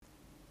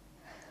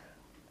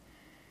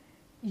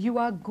You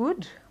are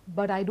good,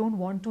 but I don't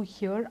want to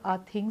hear our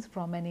things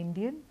from an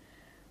Indian.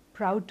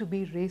 Proud to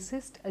be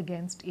racist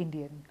against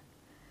Indian.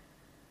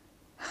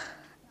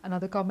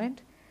 Another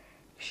comment.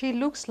 She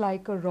looks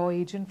like a raw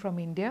agent from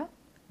India,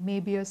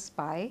 maybe a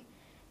spy.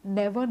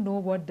 Never know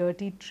what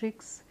dirty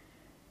tricks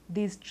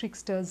these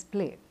tricksters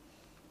play.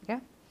 Okay?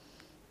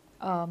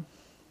 Um,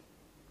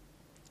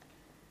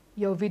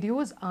 your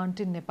videos aren't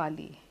in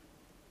Nepali.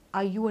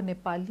 Are you a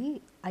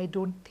Nepali? I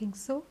don't think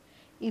so.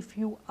 If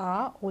you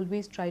are,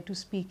 always try to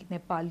speak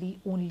Nepali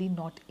only,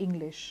 not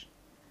English.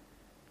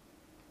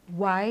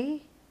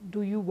 Why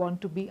do you want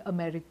to be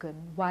American?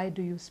 Why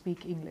do you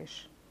speak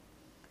English?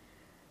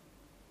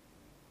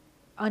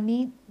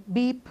 अनि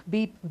beep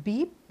beep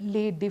beep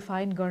ले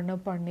define गर्न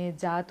पर्ने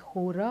जात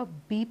हो र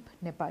beep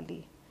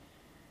Nepali.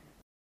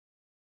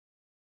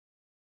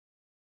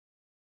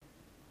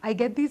 I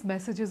get these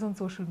messages on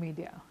social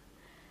media.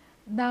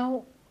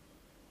 Now,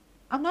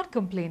 I'm not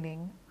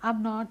complaining.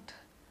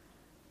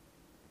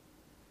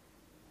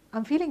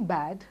 I'm feeling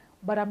bad,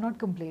 but I'm not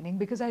complaining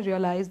because I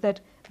realize that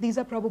these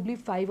are probably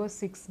 5 or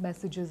 6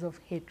 messages of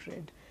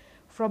hatred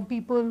from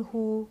people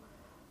who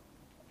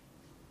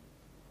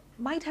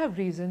might have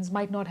reasons,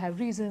 might not have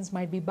reasons,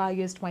 might be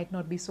biased, might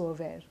not be so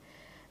aware.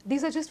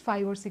 These are just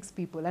 5 or 6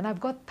 people, and I've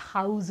got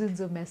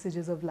thousands of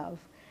messages of love.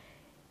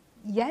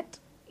 Yet,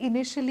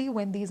 initially,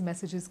 when these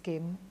messages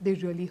came, they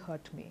really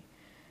hurt me.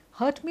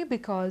 Hurt me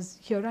because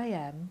here I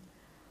am.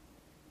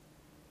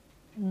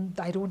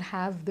 I don't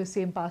have the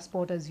same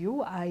passport as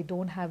you. I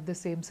don't have the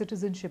same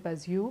citizenship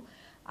as you.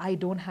 I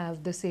don't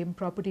have the same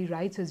property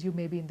rights as you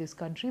maybe in this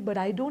country. But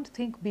I don't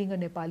think being a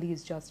Nepali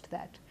is just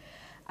that.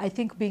 I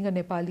think being a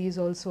Nepali is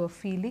also a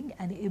feeling,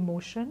 an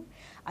emotion.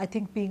 I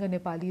think being a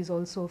Nepali is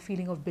also a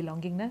feeling of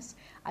belongingness.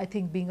 I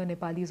think being a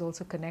Nepali is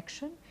also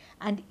connection.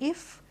 And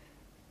if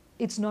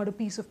it's not a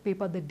piece of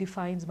paper that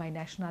defines my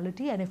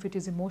nationality, and if it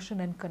is emotion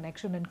and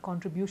connection and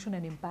contribution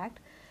and impact,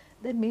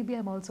 then maybe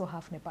I'm also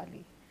half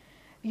Nepali.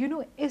 You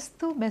know,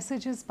 यस्तो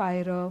messages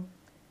पाएर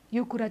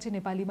यो कुरा चाहिँ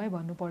नेपालीमै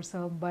भन्नुपर्छ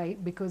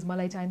because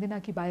मलाई चाहिँदैन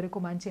कि बाहिरको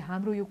मान्छे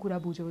हाम्रो यो कुरा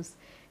बुझोस्,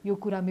 यो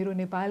कुरा मेरो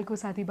नेपालको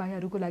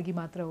साथीभाइहरूको लागि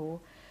मात्र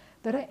हो.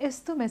 तर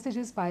यस्तो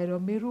मेसेजेस पाएर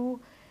मेरो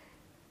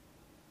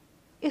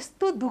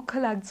यस्तो दुःख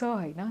लाग्छ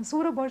हैन.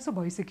 16 वर्ष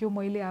भइसक्यो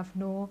मैले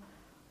आफ्नो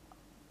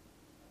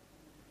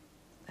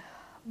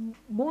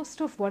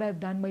most of what I have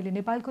done मैले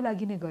नेपालको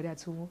लागि नै गरेको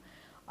छु.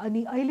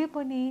 अनि अहिले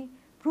पनि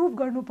प्रुभ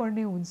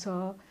गर्नुपर्ने हुन्छ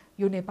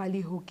यो नेपाली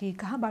हो कि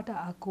कहाँबाट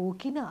आएको,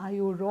 किन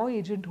आयो, र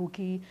एजेन्ट हो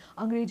कि,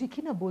 अंग्रेजी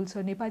किन बोल्छ,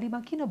 नेपालीमा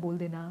किन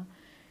बोल्दैन.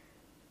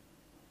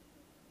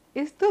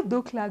 यस्तो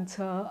दुःख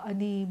लाग्छ.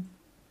 अनि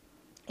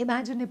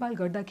इमेजिन नेपाल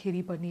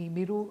गर्दाखेरि पनि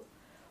मेरो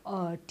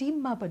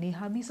टिममा पनि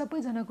हामी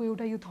सबैजनाको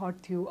एउटा यो थट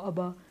थियो, अब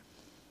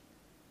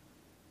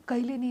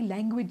कहिले नि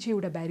ल्याङ्ग्वेज चाहिँ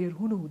एउटा ब्यारियर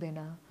हुनु हुँदैन.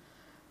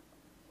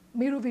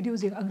 मेरो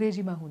भिडियोज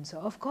अंग्रेजीमा हुन्छ,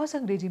 अफकोर्स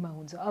अंग्रेजीमा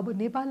हुन्छ. अब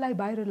नेपाललाई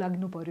बाहिर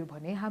लाग्नु पर्यो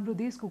भने, हाम्रो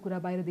देशको कुरा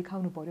बाहिर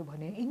देखाउनु पर्यो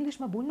भने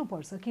इंग्लिशमा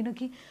बोल्नुपर्छ,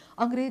 किनकि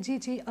अंग्रेजी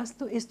चाहिँ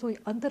यस्तो यस्तो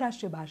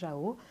अन्तर्राष्ट्रिय भाषा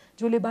हो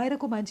जसले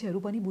बाहिरको मान्छेहरू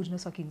पनि बुझ्न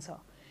सकिन्छ.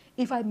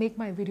 If I make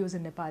my videos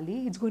in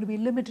Nepali, it's going to be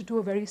limited to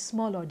a very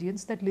small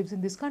audience that lives in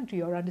this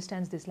country or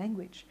understands this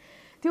language.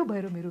 त्यो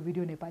भएर मेरो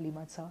भिडियो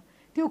नेपालीमा छ.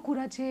 त्यो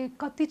कुरा चाहिँ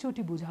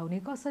कतिचोटि बुझाउने,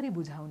 कसरी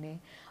बुझाउने,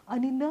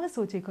 अनि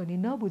नसोचेकनी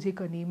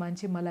नबुझेकनी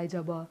मान्छे मलाई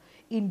जब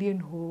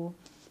इन्डियन हो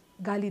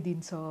गाली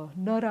दिन्छ,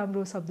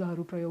 नराम्रो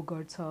शब्दहरू प्रयोग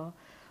गर्छ.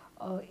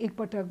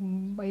 एकपटक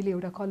मैले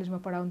एउटा कलेजमा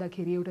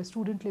पढाउँदाखेरि एउटा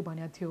स्टुडेन्टले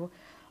भनेको थियो,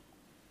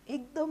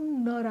 एकदम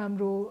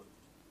नराम्रो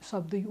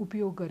शब्द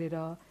उपयोग गरेर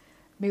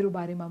मेरो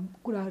बारेमा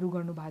कुराहरू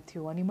गर्नुभएको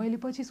थियो. अनि मैले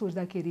पछि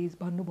सोच्दाखेरि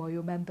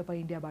भन्नुभयो, म्याम तपाईँ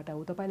इन्डियाबाट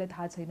हो, तपाईँलाई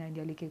थाहा छैन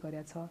इन्डियाले के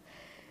गरेको छ.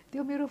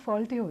 त्यो मेरो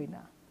फल्टै होइन,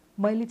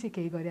 मैले चाहिँ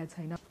केही गरेको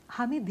छैन.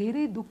 हामी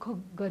धेरै दुःख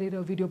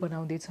गरेर भिडियो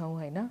बनाउँदैछौँ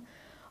हैन.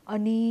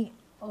 अनि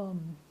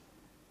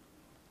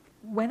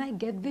when I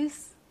get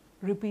this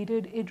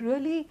repeated, it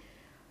really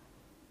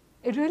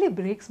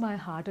breaks my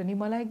heart. अनि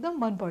मलाई एकदम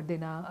मन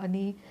पर्दैन.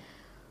 अनि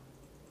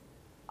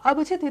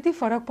अब चाहिँ त्यति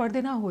फरक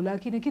पर्दैन होला,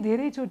 किनकि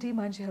धेरैचोटि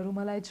मान्छेहरू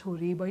मलाई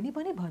छोरी बहिनी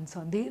पनि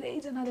भन्छन्.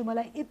 धेरैजनाले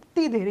मलाई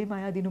यति धेरै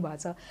माया दिनुभएको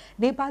छ,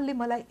 नेपालले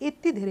मलाई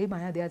यति धेरै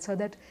माया दिएको छ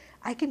that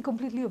I can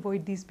completely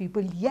avoid these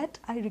people. Yet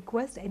I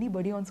request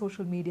anybody on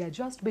social media,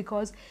 just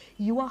because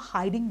you are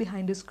hiding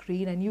behind a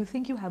screen and you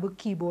think you have a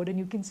keyboard and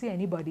you can see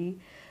anybody,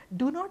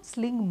 do not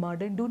sling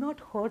mud and do not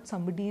hurt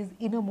somebody's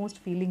innermost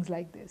feelings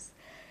like this.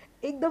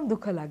 एकदम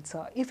दुःख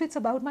लाग्छ. If it's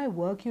about my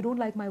work, you don't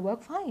like my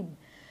work, fine.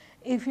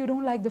 If you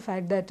don't like the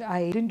fact that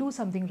I didn't do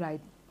something right,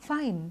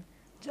 fine.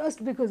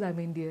 Just because I'm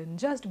Indian,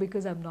 just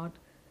because I'm not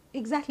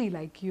exactly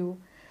like you,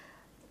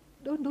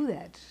 don't do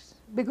that.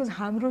 Because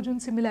हाम्रो जुन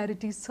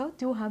similarities छ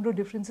त्यो हाम्रो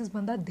differences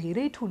भन्दा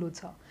धेरै ठुलो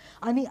छ.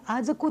 अनि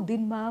आजको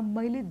दिनमा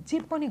मैले जे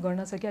पनि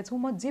गर्न सकेको छु,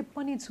 म जे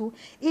पनि छु,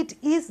 it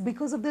is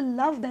because of the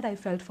love that I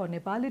felt for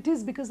Nepal. It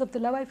is because of the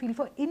love I feel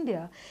for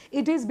India.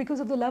 It is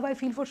because of the love I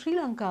feel for Sri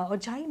Lanka or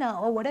China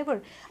or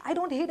whatever. I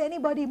don't hate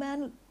anybody,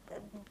 man.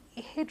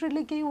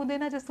 हेट्रेडले केही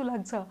हुँदैन जस्तो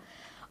लाग्छ.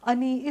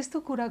 अनि यस्तो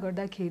कुरा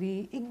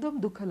गर्दाखेरि एकदम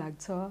दुःख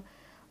लाग्छ.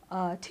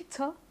 ठिक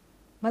छ,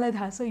 मलाई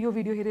थाहा छ यो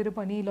भिडियो हेरेर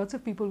पनि lots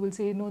of people will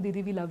say, no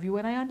Didi, we love you,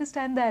 and I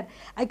understand that.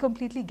 I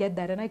completely get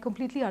that, and I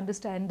completely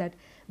understand that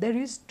there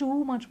is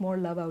too much more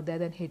love out there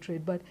than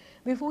hatred. But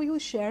before you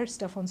share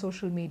stuff on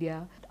social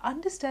media,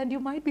 understand you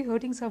might be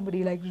hurting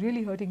somebody, like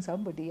really hurting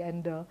somebody,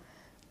 and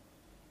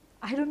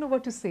I don't know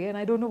what to say, and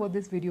I don't know what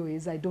this video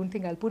is. I don't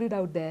think I'll put it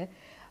out there.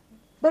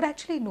 But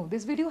actually, no,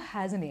 this video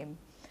has a name.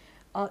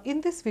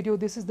 In this video,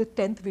 this is the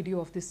 10th video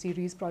of this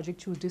series, Project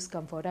Choose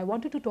Discomfort. I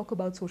wanted to talk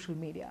about social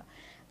media,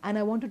 and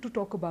I wanted to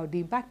talk about the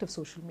impact of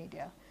social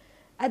media.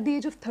 At the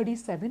age of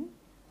 37,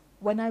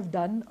 when I've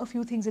done a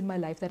few things in my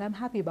life that I'm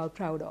happy about,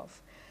 proud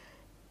of,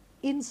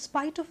 in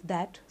spite of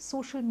that,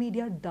 social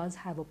media does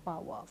have a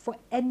power for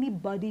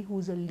anybody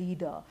who's a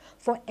leader,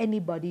 for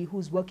anybody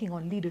who's working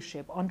on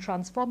leadership, on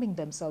transforming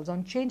themselves,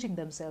 on changing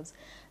themselves.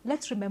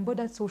 Let's remember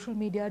that social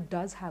media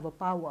does have a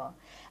power,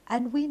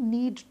 and we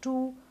need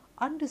to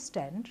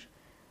understand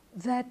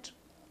that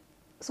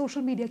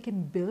social media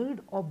can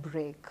build or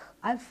break.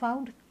 I've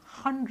found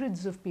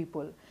hundreds of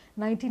people,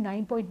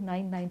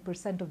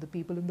 99.99% of the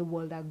people in the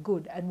world are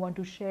good and want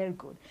to share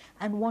good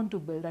and want to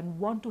build and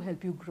want to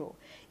help you grow.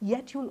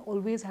 Yet you'll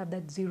always have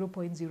that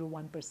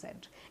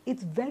 0.01%.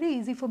 It's very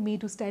easy for me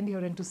to stand here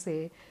and to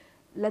say,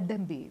 let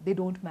them be, they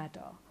don't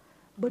matter.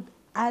 But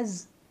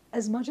as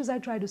much as I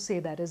try to say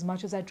that, as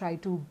much as I try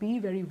to be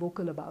very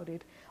vocal about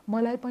it,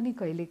 मलाई पनि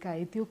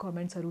कहिलेकाहीँ त्यो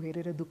कमेन्ट्सहरू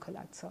हेरेर दुःख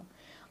लाग्छ.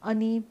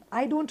 Ani,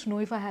 I don't know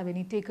if I have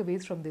any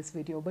takeaways from this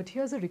video, but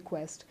here's a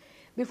request.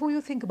 Before you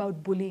think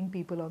about bullying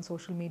people on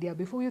social media,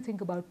 before you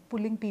think about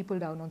pulling people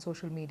down on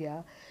social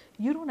media,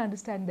 you don't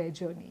understand their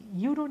journey.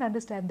 You don't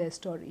understand their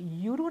story.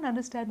 You don't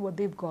understand what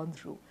they've gone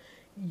through.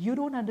 You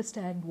don't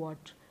understand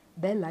what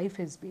their life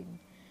has been.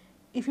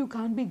 If you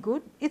can't be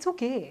good, it's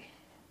okay.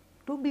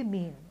 Don't be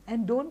mean,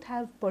 and don't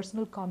have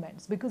personal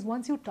comments, because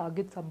once you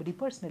target somebody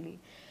personally,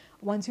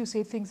 once you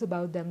say things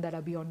about them that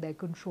are beyond their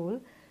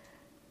control,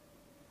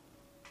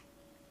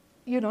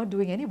 you're not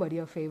doing anybody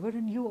a favor,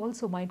 and you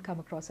also might come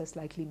across as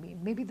slightly mean.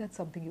 Maybe that's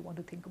something you want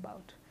to think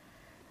about.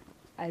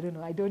 I don't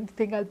know. I don't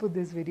think I'll put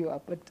this video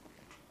up, but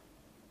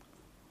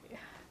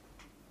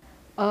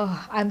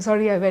I'm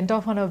sorry I went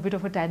off on a bit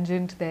of a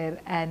tangent there.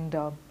 And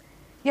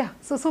yeah,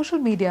 so social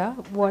media,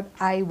 what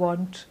I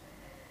want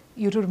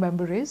you to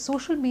remember is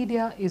social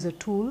media is a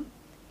tool.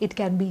 It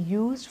can be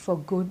used for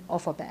good or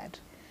for bad.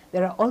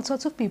 There are all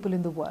sorts of people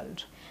in the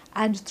world.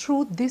 And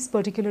through this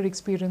particular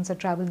experience at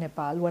Travel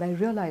Nepal, what I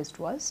realized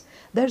was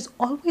there's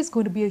always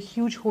going to be a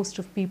huge host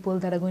of people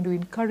that are going to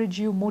encourage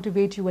you,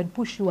 motivate you, and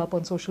push you up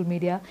on social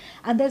media.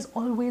 And there's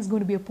always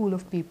going to be a pool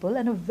of people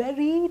and a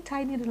very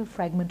tiny little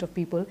fragment of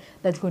people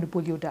that's going to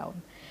pull you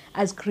down.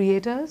 As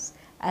creators,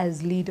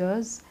 as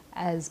leaders,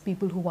 as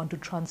people who want to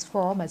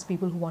transform, as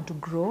people who want to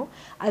grow,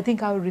 I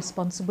think our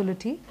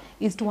responsibility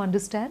is to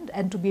understand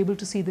and to be able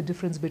to see the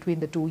difference between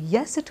the two.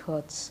 Yes, it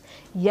hurts.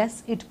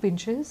 Yes, it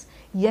pinches.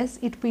 Yes,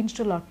 it pinched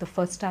a lot the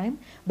first time.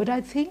 But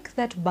I think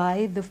that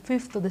by the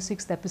 5th or the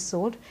 6th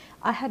episode,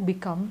 I had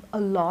become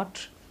a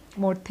lot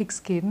more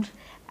thick-skinned,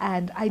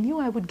 and I knew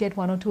I would get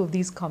one or two of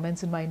these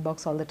comments in my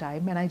inbox all the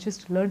time, and I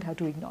just learned how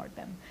to ignore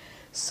them.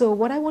 So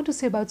what I want to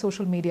say about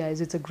social media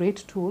is it's a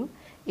great tool.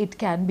 It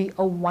can be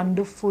a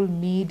wonderful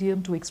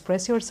medium to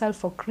express yourself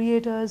for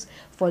creators,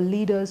 for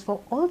leaders, for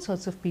all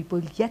sorts of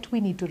people. Yet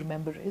we need to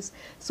remember is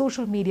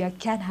social media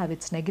can have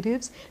its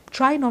negatives.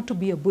 Try not to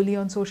be a bully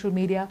on social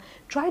media.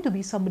 Try to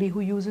be somebody who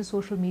uses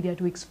social media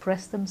to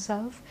express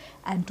themselves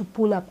and to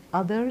pull up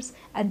others,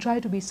 and try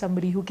to be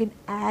somebody who can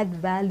add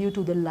value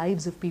to the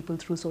lives of people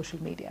through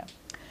social media.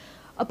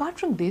 Apart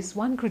from this,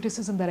 one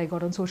criticism that I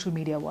got on social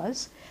media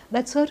was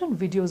that certain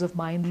videos of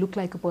mine look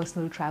like a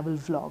personal travel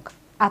vlog.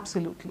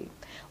 Absolutely.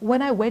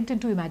 When I went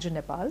into Imagine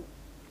Nepal,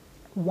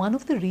 one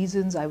of the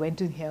reasons I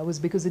went in here was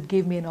because it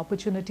gave me an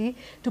opportunity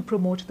to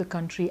promote the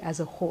country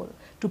as a whole,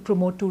 to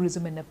promote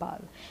tourism in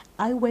Nepal.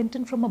 I went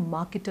in from a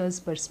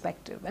marketer's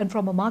perspective, and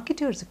from a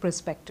marketer's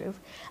perspective,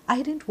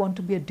 I didn't want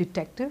to be a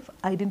detective,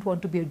 I didn't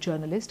want to be a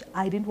journalist,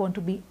 I didn't want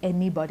to be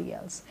anybody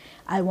else.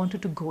 I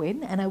wanted to go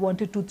in and I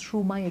wanted to,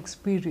 through my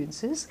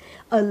experiences,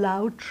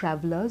 allow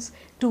travelers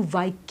to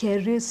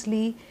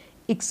vicariously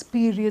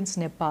experience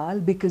Nepal,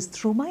 because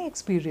through my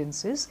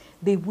experiences,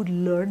 they would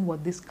learn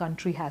what this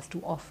country has to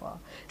offer.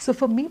 So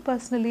for me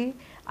personally,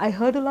 I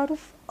heard a lot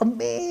of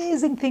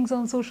amazing things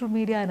on social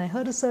media, and I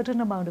heard a certain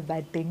amount of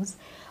bad things.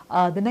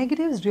 The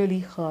negatives really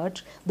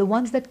hurt. The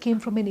ones that came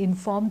from an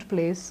informed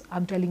place,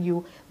 I'm telling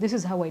you, this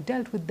is how I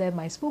dealt with them.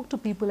 I spoke to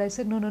people, I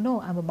said,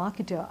 no, I'm a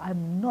marketer.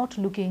 I'm not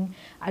looking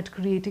at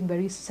creating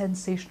very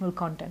sensational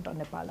content on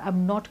Nepal.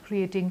 I'm not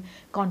creating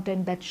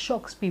content that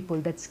shocks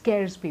people, that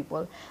scares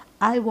people.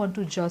 I want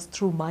to just,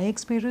 through my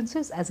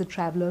experiences as a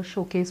traveler,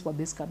 showcase what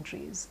this country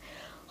is.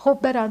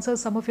 Hope that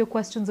answers some of your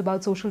questions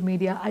about social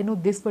media. I know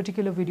this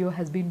particular video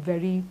has been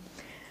very,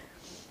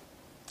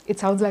 it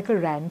sounds like a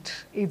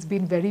rant. It's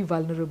been very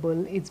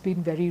vulnerable. It's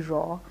been very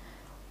raw.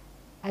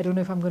 I don't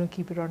know if I'm going to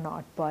keep it or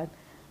not, but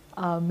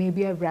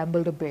maybe I've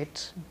rambled a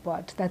bit,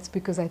 but that's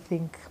because I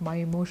think my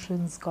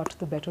emotions got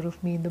the better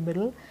of me in the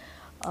middle.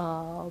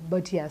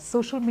 But yes,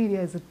 social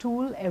media is a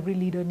tool. Every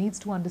leader needs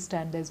to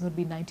understand there's going to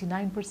be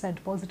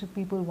 99% positive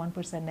people,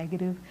 1%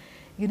 negative.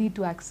 You need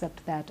to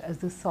accept that as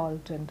the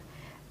salt and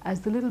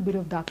as the little bit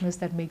of darkness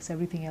that makes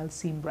everything else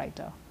seem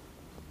brighter.